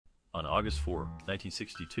On August 4,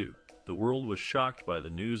 1962, the world was shocked by the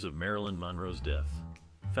news of Marilyn Monroe's death.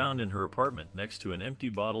 Found in her apartment next to an empty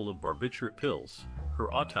bottle of barbiturate pills,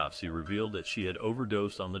 her autopsy revealed that she had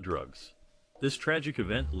overdosed on the drugs. This tragic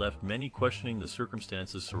event left many questioning the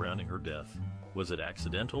circumstances surrounding her death. Was it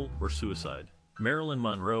accidental or suicide? Marilyn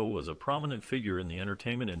Monroe was a prominent figure in the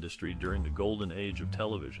entertainment industry during the golden age of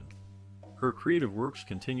television. Her creative works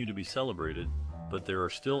continue to be celebrated, but there are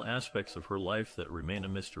still aspects of her life that remain a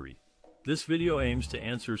mystery. This video aims to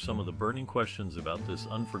answer some of the burning questions about this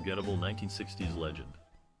unforgettable 1960s legend.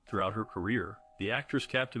 Throughout her career, the actress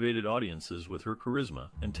captivated audiences with her charisma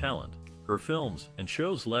and talent. Her films and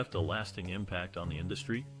shows left a lasting impact on the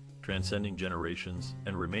industry, transcending generations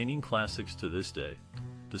and remaining classics to this day.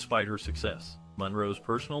 Despite her success, Monroe's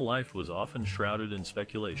personal life was often shrouded in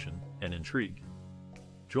speculation and intrigue.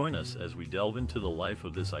 Join us as we delve into the life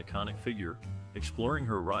of this iconic figure, exploring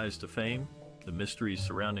her rise to fame, the mysteries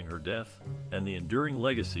surrounding her death, and the enduring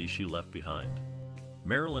legacy she left behind.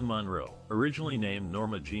 Marilyn Monroe, originally named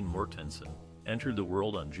Norma Jean Mortensen, entered the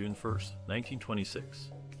world on June 1,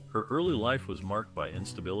 1926. Her early life was marked by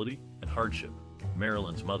instability and hardship.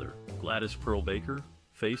 Marilyn's mother, Gladys Pearl Baker,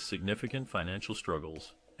 faced significant financial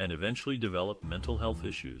struggles and eventually developed mental health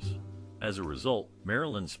issues. As a result,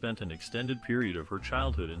 Marilyn spent an extended period of her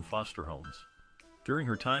childhood in foster homes. During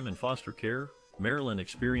her time in foster care, Marilyn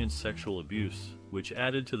experienced sexual abuse, which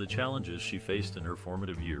added to the challenges she faced in her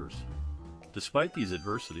formative years. Despite these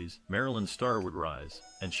adversities, Marilyn's star would rise,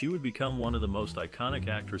 and she would become one of the most iconic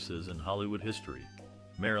actresses in Hollywood history.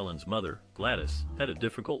 Marilyn's mother, Gladys, had a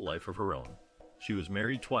difficult life of her own. She was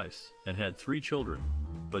married twice and had 3 children,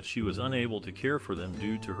 but she was unable to care for them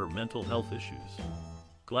due to her mental health issues.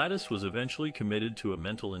 Gladys was eventually committed to a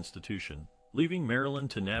mental institution, leaving Marilyn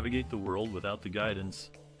to navigate the world without the guidance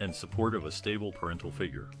and support of a stable parental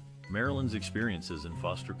figure. Marilyn's experiences in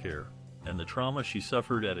foster care and the trauma she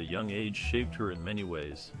suffered at a young age shaped her in many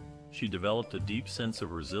ways. She developed a deep sense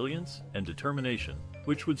of resilience and determination,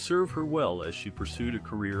 which would serve her well as she pursued a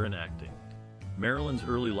career in acting. Marilyn's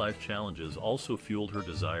early life challenges also fueled her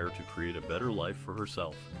desire to create a better life for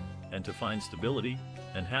herself and to find stability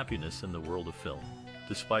and happiness in the world of film.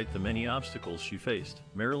 Despite the many obstacles she faced,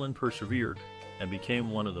 Marilyn persevered and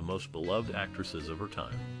became one of the most beloved actresses of her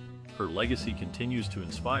time. Her legacy continues to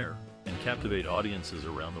inspire and captivate audiences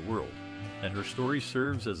around the world, and her story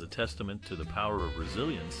serves as a testament to the power of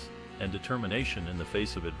resilience and determination in the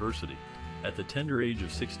face of adversity. At the tender age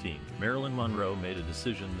of 16, Marilyn Monroe made a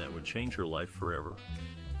decision that would change her life forever.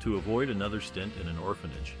 To avoid another stint in an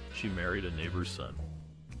orphanage, she married a neighbor's son.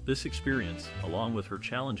 This experience, along with her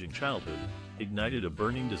challenging childhood, ignited a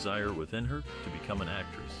burning desire within her to become an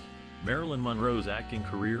actress. Marilyn Monroe's acting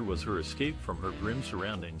career was her escape from her grim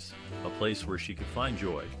surroundings, a place where she could find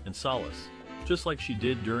joy and solace, just like she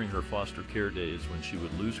did during her foster care days when she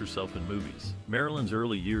would lose herself in movies. Marilyn's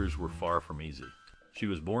early years were far from easy. She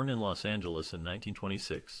was born in Los Angeles in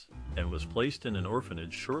 1926 and was placed in an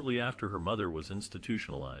orphanage shortly after her mother was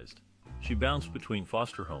institutionalized. She bounced between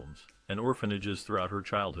foster homes and orphanages throughout her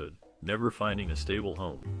childhood, never finding a stable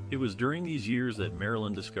home. It was during these years that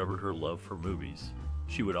Marilyn discovered her love for movies.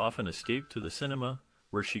 She would often escape to the cinema,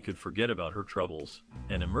 where she could forget about her troubles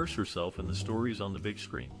and immerse herself in the stories on the big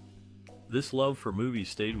screen. This love for movies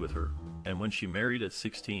stayed with her, and when she married at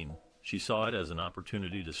 16, she saw it as an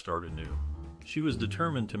opportunity to start anew. She was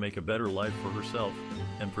determined to make a better life for herself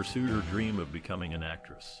and pursued her dream of becoming an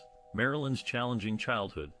actress. Marilyn's challenging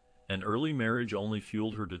childhood and early marriage only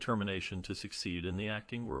fueled her determination to succeed in the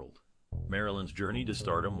acting world. Marilyn's journey to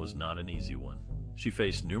stardom was not an easy one. She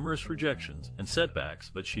faced numerous rejections and setbacks,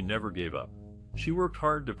 but she never gave up. She worked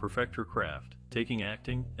hard to perfect her craft, taking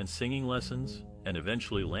acting and singing lessons, and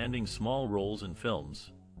eventually landing small roles in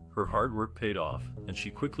films. Her hard work paid off, and she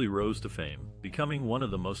quickly rose to fame, becoming one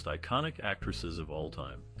of the most iconic actresses of all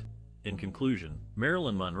time. In conclusion,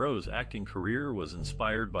 Marilyn Monroe's acting career was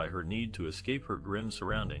inspired by her need to escape her grim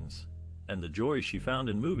surroundings and the joy she found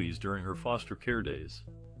in movies during her foster care days.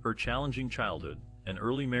 Her challenging childhood and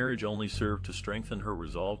early marriage only served to strengthen her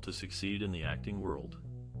resolve to succeed in the acting world.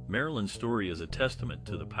 Marilyn's story is a testament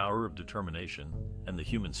to the power of determination and the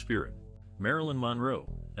human spirit. Marilyn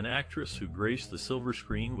Monroe, an actress who graced the silver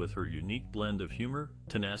screen with her unique blend of humor,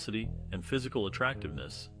 tenacity, and physical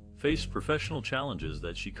attractiveness, faced professional challenges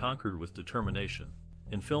that she conquered with determination.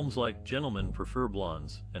 In films like Gentlemen Prefer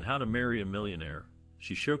Blondes and How to Marry a Millionaire,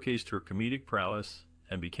 she showcased her comedic prowess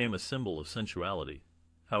and became a symbol of sensuality.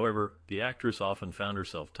 However, the actress often found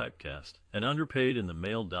herself typecast and underpaid in the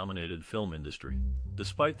male-dominated film industry.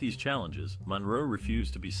 Despite these challenges, Monroe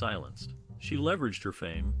refused to be silenced. She leveraged her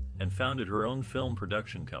fame and founded her own film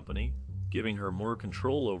production company, giving her more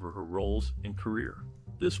control over her roles and career.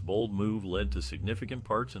 This bold move led to significant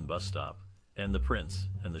parts in Bus Stop and The Prince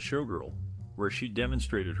and The Showgirl, where she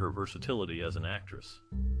demonstrated her versatility as an actress.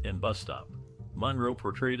 In Bus Stop, Monroe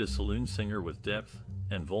portrayed a saloon singer with depth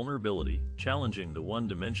and vulnerability, challenging the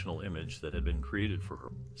one-dimensional image that had been created for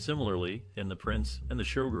her. Similarly, in The Prince and The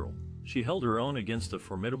Showgirl, she held her own against a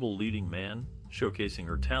formidable leading man, showcasing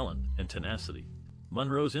her talent and tenacity.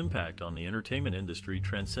 Monroe's impact on the entertainment industry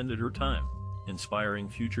transcended her time, inspiring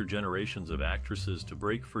future generations of actresses to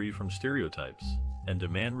break free from stereotypes and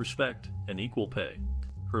demand respect and equal pay.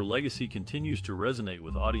 Her legacy continues to resonate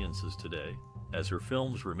with audiences today, as her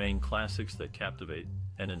films remain classics that captivate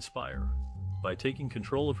and inspire. By taking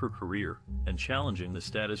control of her career and challenging the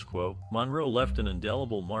status quo, Monroe left an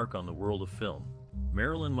indelible mark on the world of film.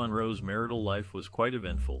 Marilyn Monroe's marital life was quite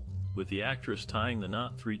eventful, with the actress tying the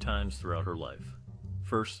knot 3 times throughout her life.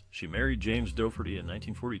 First, she married James Dougherty in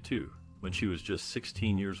 1942, when she was just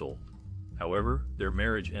 16 years old. However, their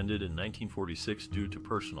marriage ended in 1946 due to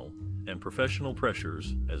personal and professional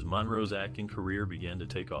pressures as Monroe's acting career began to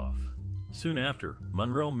take off. Soon after,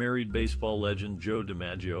 Monroe married baseball legend Joe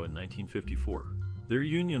DiMaggio in 1954. Their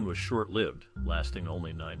union was short-lived, lasting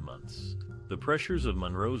only 9 months. The pressures of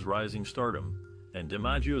Monroe's rising stardom and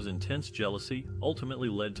DiMaggio's intense jealousy ultimately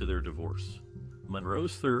led to their divorce.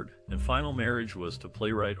 Monroe's third and final marriage was to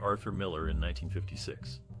playwright Arthur Miller in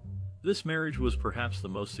 1956. This marriage was perhaps the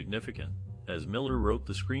most significant, as Miller wrote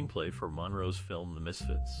the screenplay for Monroe's film The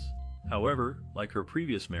Misfits. However, like her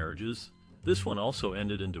previous marriages, this one also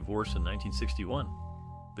ended in divorce in 1961.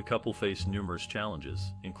 The couple faced numerous challenges,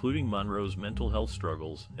 including Monroe's mental health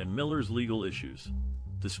struggles and Miller's legal issues.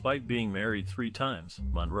 Despite being married 3 times,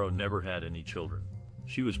 Monroe never had any children.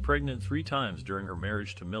 She was pregnant 3 times during her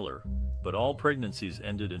marriage to Miller, but all pregnancies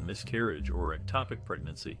ended in miscarriage or ectopic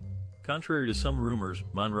pregnancy. Contrary to some rumors,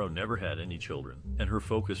 Monroe never had any children, and her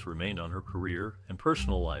focus remained on her career and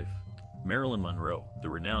personal life. Marilyn Monroe, the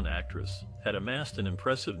renowned actress, had amassed an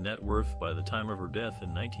impressive net worth by the time of her death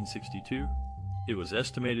in 1962. It was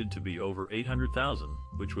estimated to be over $800,000,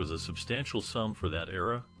 which was a substantial sum for that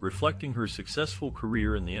era, reflecting her successful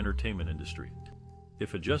career in the entertainment industry.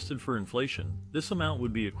 If adjusted for inflation, this amount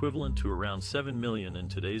would be equivalent to around $7 million in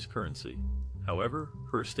today's currency. However,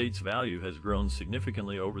 her estate's value has grown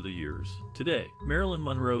significantly over the years. Today, Marilyn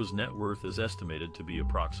Monroe's net worth is estimated to be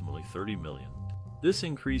approximately $30 million. This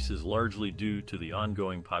increase is largely due to the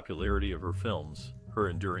ongoing popularity of her films, her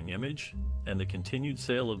enduring image, and the continued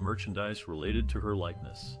sale of merchandise related to her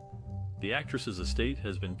likeness. The actress's estate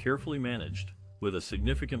has been carefully managed, with a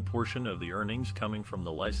significant portion of the earnings coming from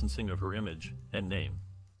the licensing of her image and name.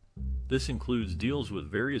 This includes deals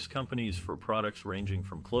with various companies for products ranging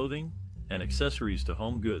from clothing and accessories to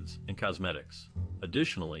home goods and cosmetics.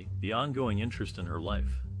 Additionally, the ongoing interest in her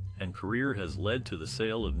life and career has led to the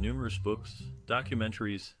sale of numerous books,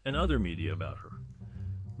 documentaries, and other media about her.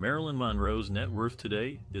 Marilyn Monroe's net worth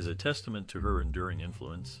today is a testament to her enduring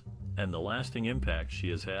influence and the lasting impact she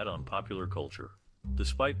has had on popular culture.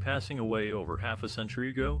 Despite passing away over half a century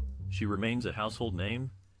ago, she remains a household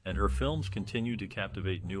name, and her films continue to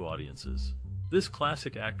captivate new audiences. This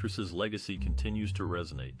classic actress's legacy continues to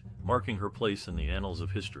resonate, marking her place in the annals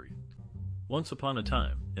of history. Once upon a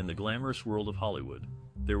time, in the glamorous world of Hollywood,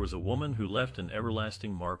 there was a woman who left an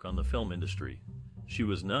everlasting mark on the film industry. She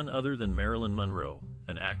was none other than Marilyn Monroe,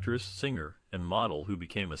 an actress, singer, and model who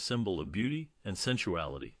became a symbol of beauty and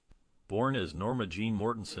sensuality. Born as Norma Jean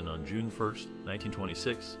Mortensen on June 1,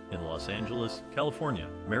 1926, in Los Angeles, California,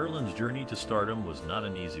 Marilyn's journey to stardom was not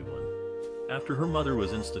an easy one. After her mother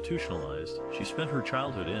was institutionalized, she spent her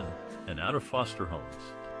childhood in and out of foster homes.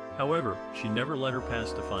 However, she never let her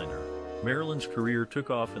past define her. Marilyn's career took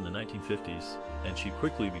off in the 1950s, and she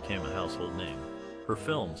quickly became a household name. Her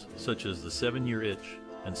films, such as The 7-Year Itch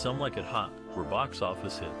and Some Like It Hot, were box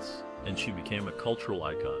office hits, and she became a cultural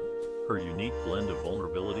icon. Her unique blend of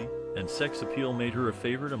vulnerability and sex appeal made her a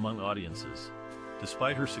favorite among audiences.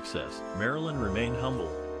 Despite her success, Marilyn remained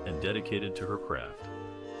humble and dedicated to her craft.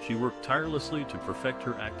 She worked tirelessly to perfect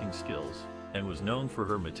her acting skills and was known for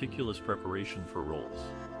her meticulous preparation for roles.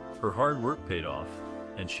 Her hard work paid off,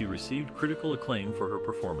 and she received critical acclaim for her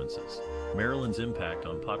performances. Marilyn's impact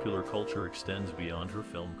on popular culture extends beyond her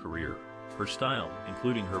film career. Her style,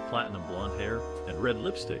 including her platinum blonde hair and red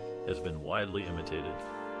lipstick, has been widely imitated.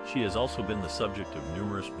 She has also been the subject of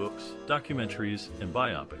numerous books, documentaries, and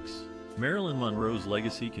biopics. Marilyn Monroe's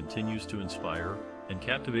legacy continues to inspire and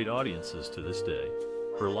captivate audiences to this day.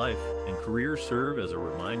 Her life and career serve as a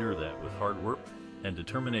reminder that with hard work and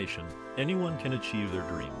determination, anyone can achieve their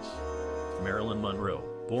dreams. Marilyn Monroe,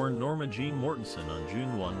 born Norma Jean Mortensen on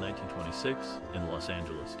June 1, 1926, in Los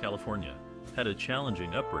Angeles, California, had a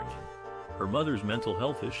challenging upbringing. Her mother's mental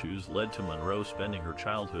health issues led to Monroe spending her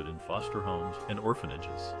childhood in foster homes and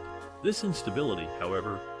orphanages. This instability,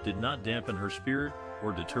 however, did not dampen her spirit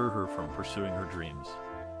or deter her from pursuing her dreams.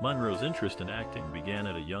 Monroe's interest in acting began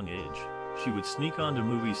at a young age. She would sneak onto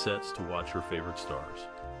movie sets to watch her favorite stars.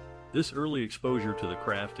 This early exposure to the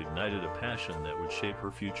craft ignited a passion that would shape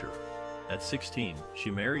her future. At 16, she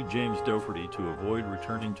married James Dougherty to avoid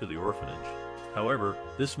returning to the orphanage. However,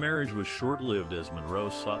 this marriage was short-lived as Monroe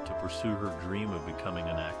sought to pursue her dream of becoming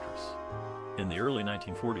an actress. In the early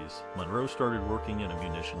 1940s, Monroe started working in a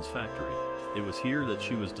munitions factory. It was here that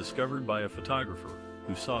she was discovered by a photographer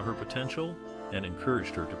who saw her potential and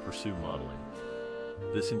encouraged her to pursue modeling.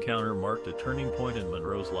 This encounter marked a turning point in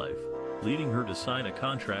Monroe's life, leading her to sign a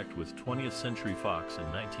contract with 20th Century Fox in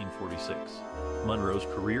 1946. Monroe's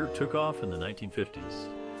career took off in the 1950s.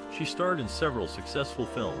 She starred in several successful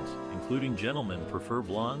films, including Gentlemen Prefer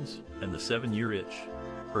Blondes and The 7-Year Itch.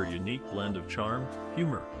 Her unique blend of charm,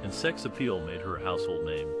 humor, and sex appeal made her a household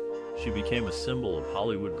name. She became a symbol of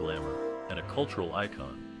Hollywood glamour and a cultural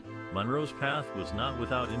icon. Monroe's path was not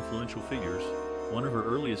without influential figures. One of her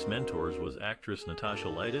earliest mentors was actress Natasha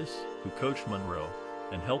Lyonne, who coached Monroe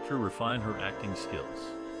and helped her refine her acting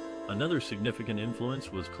skills. Another significant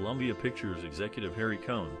influence was Columbia Pictures executive Harry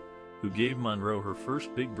Cohn, who gave Monroe her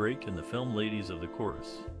first big break in the film Ladies of the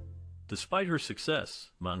Chorus. Despite her success,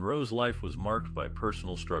 Monroe's life was marked by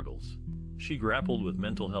personal struggles. She grappled with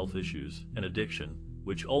mental health issues and addiction,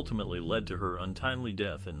 which ultimately led to her untimely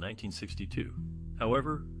death in 1962.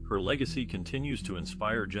 However, her legacy continues to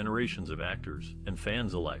inspire generations of actors and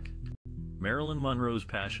fans alike. Marilyn Monroe's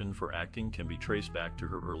passion for acting can be traced back to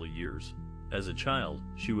her early years. As a child,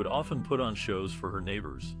 she would often put on shows for her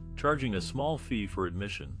neighbors, charging a small fee for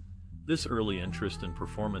admission. This early interest in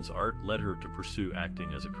performance art led her to pursue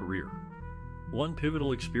acting as a career. One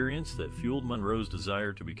pivotal experience that fueled Monroe's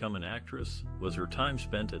desire to become an actress was her time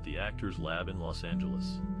spent at the Actors Lab in Los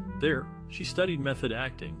Angeles. There, she studied method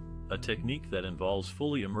acting, a technique that involves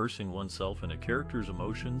fully immersing oneself in a character's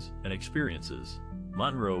emotions and experiences.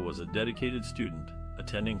 Monroe was a dedicated student,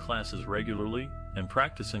 attending classes regularly and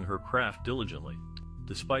practicing her craft diligently.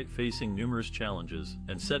 Despite facing numerous challenges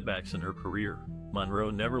and setbacks in her career, Monroe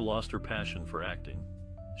never lost her passion for acting.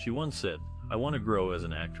 She once said, "I want to grow as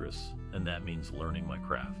an actress, and that means learning my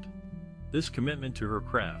craft." This commitment to her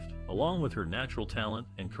craft, along with her natural talent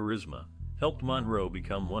and charisma, helped Monroe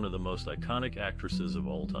become one of the most iconic actresses of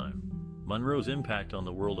all time. Monroe's impact on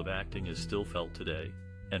the world of acting is still felt today,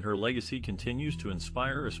 and her legacy continues to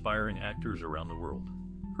inspire aspiring actors around the world.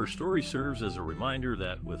 Her story serves as a reminder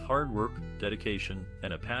that with hard work, dedication,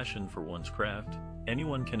 and a passion for one's craft,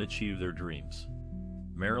 anyone can achieve their dreams.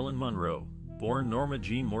 Marilyn Monroe, born Norma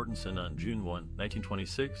Jean Mortensen on June 1,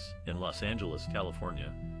 1926, in Los Angeles,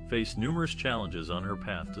 California, faced numerous challenges on her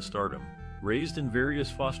path to stardom. Raised in various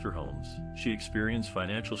foster homes, she experienced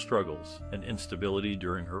financial struggles and instability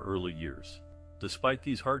during her early years. Despite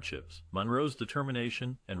these hardships, Monroe's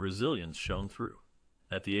determination and resilience shone through.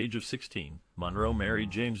 At the age of 16, Monroe married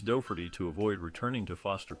James Dougherty to avoid returning to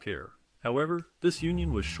foster care. However, this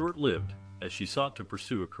union was short-lived as she sought to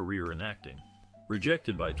pursue a career in acting.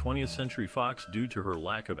 Rejected by 20th Century Fox due to her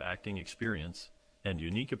lack of acting experience and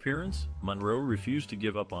unique appearance, Monroe refused to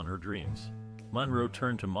give up on her dreams. Monroe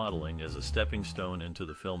turned to modeling as a stepping stone into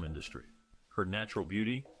the film industry. Her natural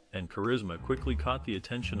beauty and charisma quickly caught the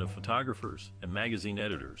attention of photographers and magazine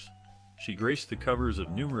editors. She graced the covers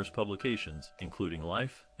of numerous publications, including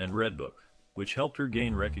Life and Redbook, which helped her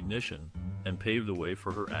gain recognition and paved the way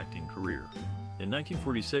for her acting career. In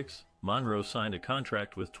 1946, Monroe signed a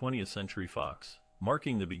contract with 20th Century Fox,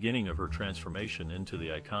 marking the beginning of her transformation into the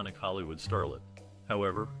iconic Hollywood starlet.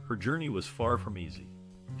 However, her journey was far from easy.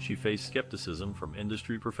 She faced skepticism from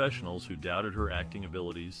industry professionals who doubted her acting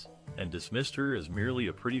abilities and dismissed her as merely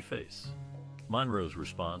a pretty face. Monroe's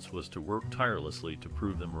response was to work tirelessly to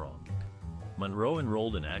prove them wrong. Monroe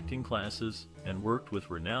enrolled in acting classes and worked with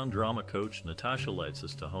renowned drama coach Natasha Lyonne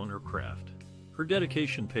to hone her craft. Her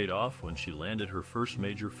dedication paid off when she landed her first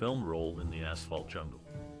major film role in The Asphalt Jungle.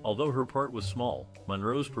 Although her part was small,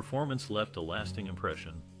 Monroe's performance left a lasting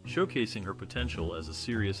impression, showcasing her potential as a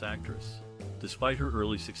serious actress. Despite her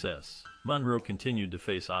early success, Monroe continued to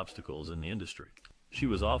face obstacles in the industry. She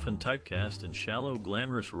was often typecast in shallow,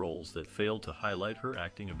 glamorous roles that failed to highlight her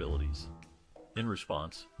acting abilities. In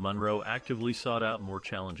response, Monroe actively sought out more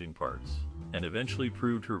challenging parts, and eventually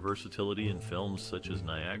proved her versatility in films such as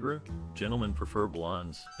Niagara, Gentlemen Prefer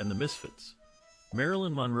Blondes, and The Misfits.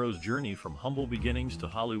 Marilyn Monroe's journey from humble beginnings to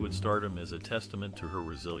Hollywood stardom is a testament to her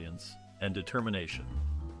resilience and determination.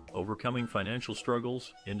 Overcoming financial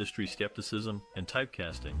struggles, industry skepticism, and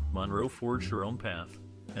typecasting, Monroe forged her own path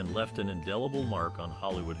and left an indelible mark on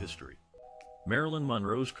Hollywood history. Marilyn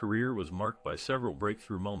Monroe's career was marked by several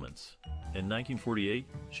breakthrough moments. In 1948,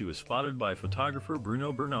 she was spotted by photographer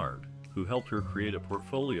Bruno Bernard, who helped her create a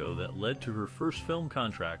portfolio that led to her first film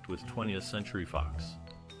contract with 20th Century Fox.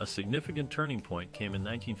 A significant turning point came in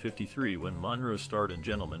 1953 when Monroe starred in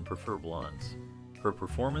Gentlemen Prefer Blondes. Her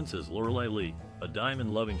performance as Lorelei Lee, a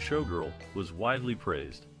diamond-loving showgirl, was widely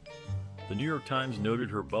praised. The New York Times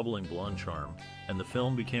noted her bubbling blonde charm, and the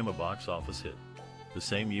film became a box office hit. The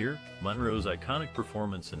same year, Monroe's iconic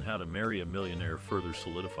performance in How to Marry a Millionaire further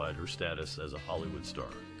solidified her status as a Hollywood star.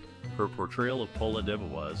 Her portrayal of Paula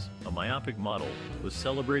Debevoise, a myopic model, was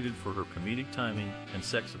celebrated for her comedic timing and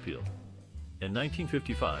sex appeal. In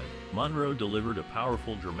 1955, Monroe delivered a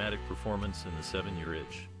powerful dramatic performance in The 7-Year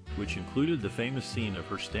Itch, which included the famous scene of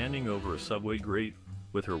her standing over a subway grate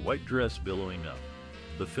with her white dress billowing up.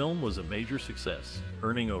 The film was a major success,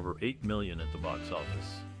 earning over $8 million at the box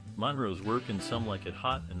office. Monroe's work in Some Like It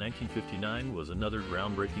Hot in 1959 was another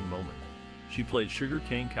groundbreaking moment. She played Sugar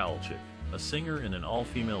Cane Cowlchick, a singer in an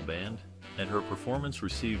all-female band, and her performance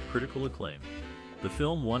received critical acclaim. The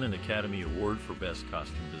film won an Academy Award for Best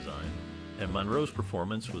Costume Design, and Monroe's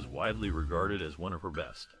performance was widely regarded as one of her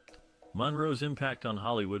best. Monroe's impact on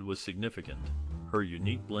Hollywood was significant. Her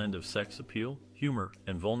unique blend of sex appeal, humor,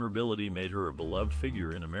 and vulnerability made her a beloved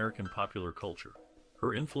figure in American popular culture.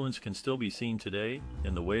 Her influence can still be seen today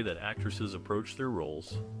in the way that actresses approach their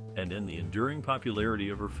roles and in the enduring popularity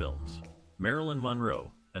of her films. Marilyn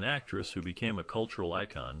Monroe, an actress who became a cultural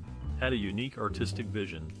icon, had a unique artistic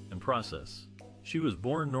vision and process. She was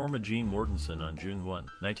born Norma Jean Mortensen on June 1,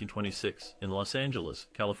 1926, in Los Angeles,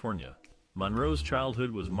 California. Monroe's childhood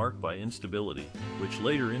was marked by instability, which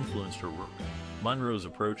later influenced her work. Monroe's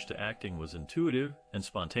approach to acting was intuitive and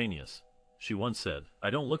spontaneous. She once said, "I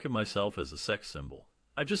don't look at myself as a sex symbol.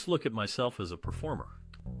 I just look at myself as a performer."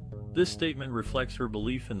 This statement reflects her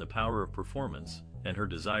belief in the power of performance and her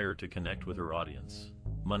desire to connect with her audience.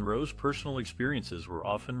 Monroe's personal experiences were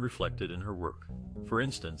often reflected in her work. For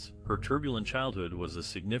instance, her turbulent childhood was a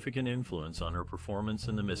significant influence on her performance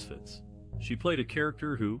in The Misfits. She played a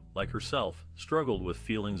character who, like herself, struggled with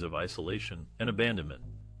feelings of isolation and abandonment.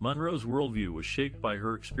 Monroe's worldview was shaped by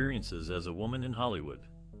her experiences as a woman in Hollywood.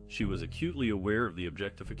 She was acutely aware of the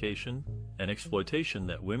objectification and exploitation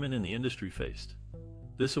that women in the industry faced.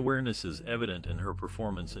 This awareness is evident in her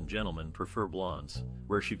performance in Gentlemen Prefer Blondes,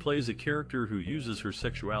 where she plays a character who uses her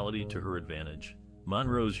sexuality to her advantage.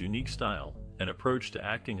 Monroe's unique style and approach to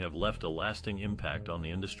acting have left a lasting impact on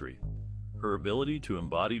the industry. Her ability to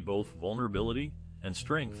embody both vulnerability and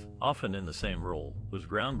strength, often in the same role, was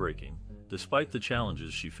groundbreaking. Despite the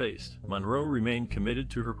challenges she faced, Monroe remained committed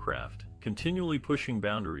to her craft, continually pushing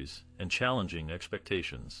boundaries and challenging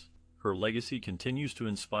expectations. Her legacy continues to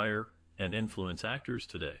inspire and influence actors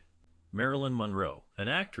today. Marilyn Monroe, an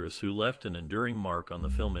actress who left an enduring mark on the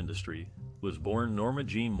film industry, was born Norma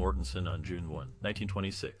Jean Mortensen on June 1,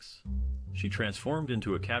 1926. She transformed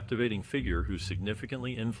into a captivating figure who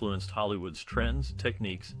significantly influenced Hollywood's trends,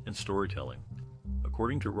 techniques, and storytelling.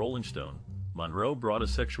 According to Rolling Stone, Monroe brought a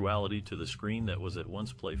sexuality to the screen that was at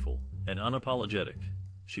once playful and unapologetic.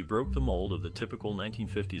 She broke the mold of the typical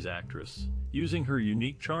 1950s actress, using her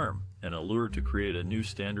unique charm and allure to create a new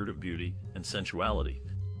standard of beauty and sensuality.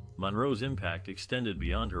 Monroe's impact extended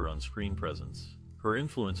beyond her on-screen presence. Her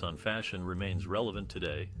influence on fashion remains relevant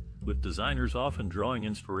today, with designers often drawing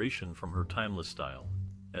inspiration from her timeless style.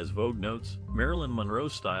 As Vogue notes, Marilyn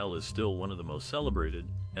Monroe's style is still one of the most celebrated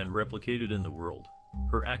and replicated in the world.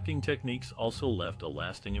 Her acting techniques also left a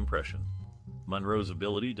lasting impression. Monroe's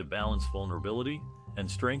ability to balance vulnerability and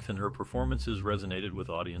strength in her performances resonated with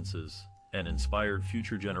audiences and inspired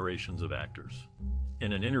future generations of actors.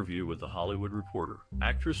 In an interview with The Hollywood Reporter,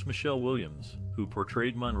 actress Michelle Williams, who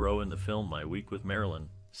portrayed Monroe in the film My Week with Marilyn,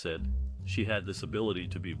 said, "She had this ability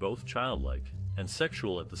to be both childlike and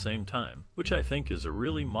sexual at the same time, which I think is a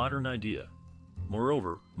really modern idea."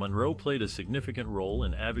 Moreover, Monroe played a significant role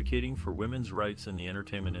in advocating for women's rights in the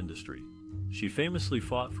entertainment industry. She famously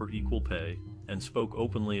fought for equal pay and spoke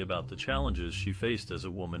openly about the challenges she faced as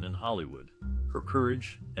a woman in Hollywood. Her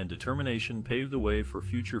courage and determination paved the way for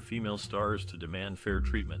future female stars to demand fair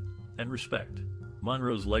treatment and respect.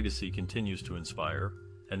 Monroe's legacy continues to inspire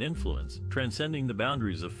and influence, transcending the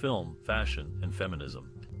boundaries of film, fashion, and feminism.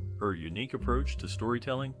 Her unique approach to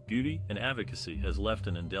storytelling, beauty, and advocacy has left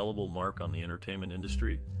an indelible mark on the entertainment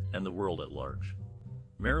industry and the world at large.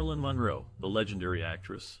 Marilyn Monroe, the legendary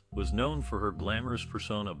actress, was known for her glamorous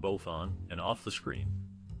persona both on and off the screen.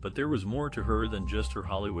 But there was more to her than just her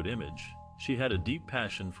Hollywood image. She had a deep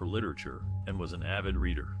passion for literature and was an avid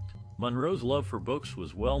reader. Monroe's love for books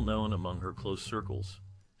was well known among her close circles.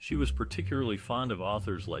 She was particularly fond of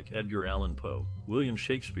authors like Edgar Allan Poe, William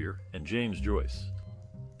Shakespeare, and James Joyce.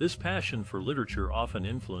 This passion for literature often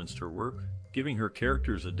influenced her work, giving her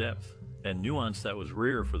characters a depth and nuance that was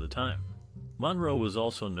rare for the time. Monroe was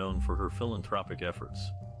also known for her philanthropic efforts.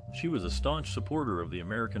 She was a staunch supporter of the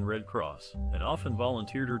American Red Cross and often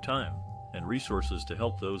volunteered her time and resources to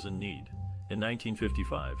help those in need. In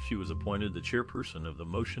 1955, she was appointed the chairperson of the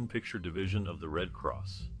Motion Picture Division of the Red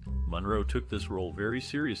Cross. Monroe took this role very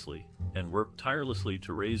seriously and worked tirelessly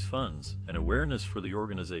to raise funds and awareness for the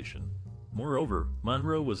organization. Moreover,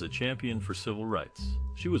 Monroe was a champion for civil rights.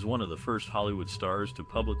 She was one of the first Hollywood stars to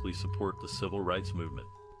publicly support the civil rights movement.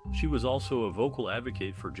 She was also a vocal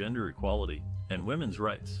advocate for gender equality and women's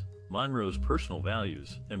rights. Monroe's personal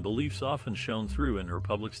values and beliefs often shone through in her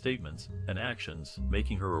public statements and actions,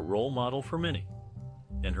 making her a role model for many.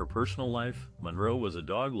 In her personal life, Monroe was a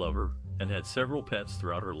dog lover and had several pets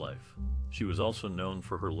throughout her life. She was also known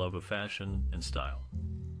for her love of fashion and style.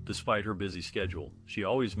 Despite her busy schedule, she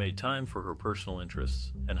always made time for her personal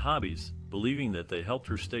interests and hobbies, believing that they helped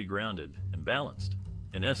her stay grounded and balanced.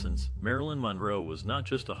 In essence, Marilyn Monroe was not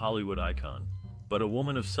just a Hollywood icon, but a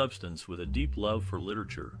woman of substance with a deep love for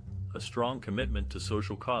literature, a strong commitment to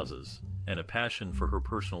social causes, and a passion for her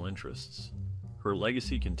personal interests. Her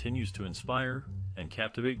legacy continues to inspire and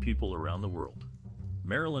captivate people around the world.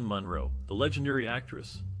 Marilyn Monroe, the legendary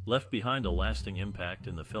actress, left behind a lasting impact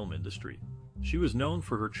in the film industry. She was known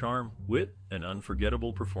for her charm, wit, and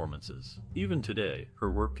unforgettable performances. Even today, her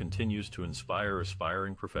work continues to inspire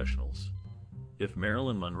aspiring professionals. If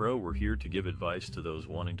Marilyn Monroe were here to give advice to those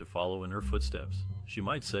wanting to follow in her footsteps, she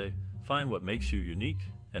might say, find what makes you unique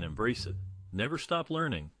and embrace it. Never stop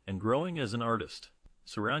learning and growing as an artist.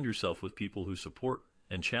 Surround yourself with people who support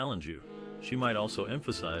and challenge you. She might also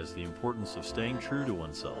emphasize the importance of staying true to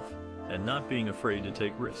oneself and not being afraid to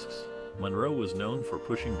take risks. Monroe was known for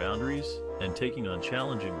pushing boundaries and taking on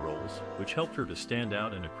challenging roles, which helped her to stand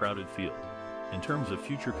out in a crowded field. In terms of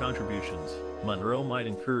future contributions, Monroe might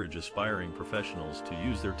encourage aspiring professionals to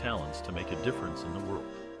use their talents to make a difference in the world.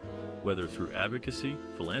 Whether through advocacy,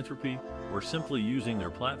 philanthropy, or simply using their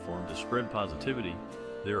platform to spread positivity,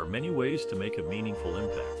 there are many ways to make a meaningful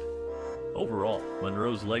impact. Overall,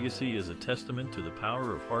 Monroe's legacy is a testament to the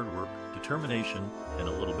power of hard work, determination, and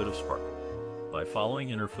a little bit of spark. By following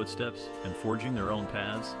in her footsteps and forging their own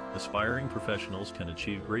paths, aspiring professionals can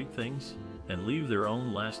achieve great things and leave their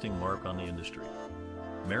own lasting mark on the industry.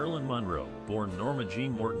 Marilyn Monroe, born Norma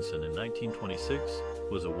Jean Mortensen in 1926,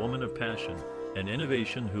 was a woman of passion and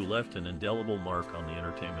innovation who left an indelible mark on the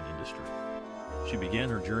entertainment industry. She began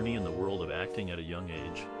her journey in the world of acting at a young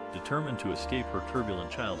age, determined to escape her turbulent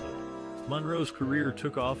childhood. Monroe's career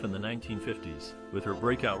took off in the 1950s, with her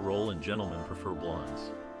breakout role in Gentlemen Prefer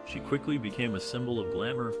Blondes. She quickly became a symbol of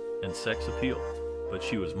glamour and sex appeal, but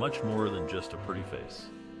she was much more than just a pretty face.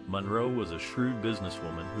 Monroe was a shrewd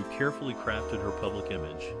businesswoman who carefully crafted her public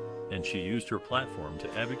image, and she used her platform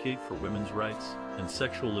to advocate for women's rights and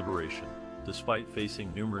sexual liberation. Despite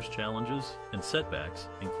facing numerous challenges and setbacks,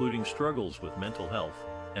 including struggles with mental health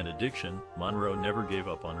and addiction, Monroe never gave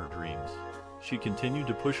up on her dreams. She continued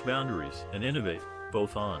to push boundaries and innovate,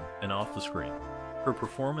 both on and off the screen. Her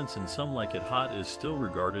performance in Some Like It Hot is still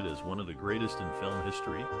regarded as one of the greatest in film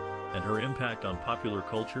history, and her impact on popular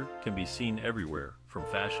culture can be seen everywhere, from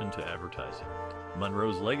fashion to advertising.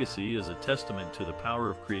 Monroe's legacy is a testament to the power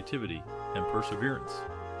of creativity and perseverance.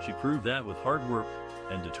 She proved that with hard work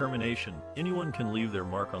and determination, anyone can leave their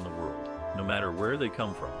mark on the world, no matter where they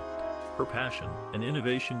come from. Her passion and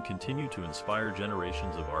innovation continue to inspire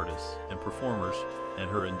generations of artists and performers, and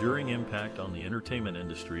her enduring impact on the entertainment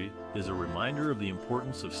industry is a reminder of the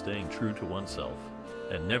importance of staying true to oneself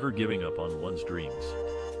and never giving up on one's dreams.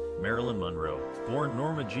 Marilyn Monroe, born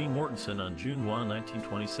Norma Jean Mortensen on June 1,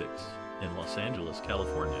 1926, in Los Angeles,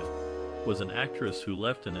 California, was an actress who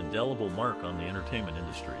left an indelible mark on the entertainment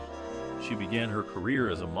industry. She began her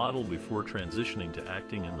career as a model before transitioning to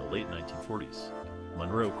acting in the late 1940s.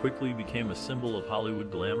 Monroe quickly became a symbol of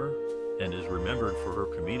Hollywood glamour and is remembered for her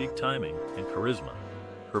comedic timing and charisma.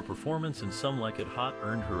 Her performance in Some Like It Hot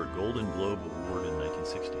earned her a Golden Globe Award in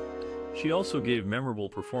 1960. She also gave memorable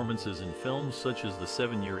performances in films such as The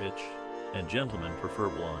 7-Year Itch and Gentlemen Prefer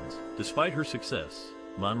Blondes. Despite her success,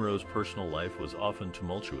 Monroe's personal life was often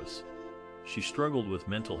tumultuous. She struggled with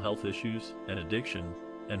mental health issues and addiction,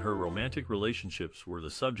 and her romantic relationships were the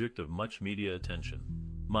subject of much media attention.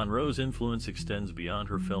 Monroe's influence extends beyond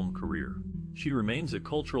her film career. She remains a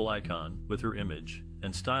cultural icon, with her image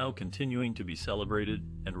and style continuing to be celebrated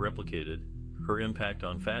and replicated. Her impact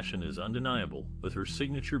on fashion is undeniable, with her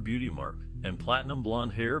signature beauty mark and platinum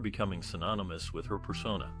blonde hair becoming synonymous with her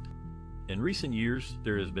persona. In recent years,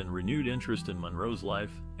 there has been renewed interest in Monroe's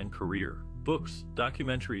life and career. Books,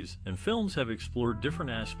 documentaries, and films have explored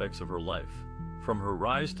different aspects of her life, from her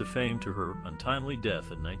rise to fame to her untimely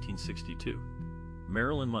death in 1962.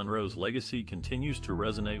 Marilyn Monroe's legacy continues to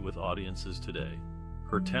resonate with audiences today.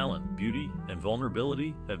 Her talent, beauty, and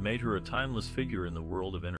vulnerability have made her a timeless figure in the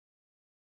world of entertainment.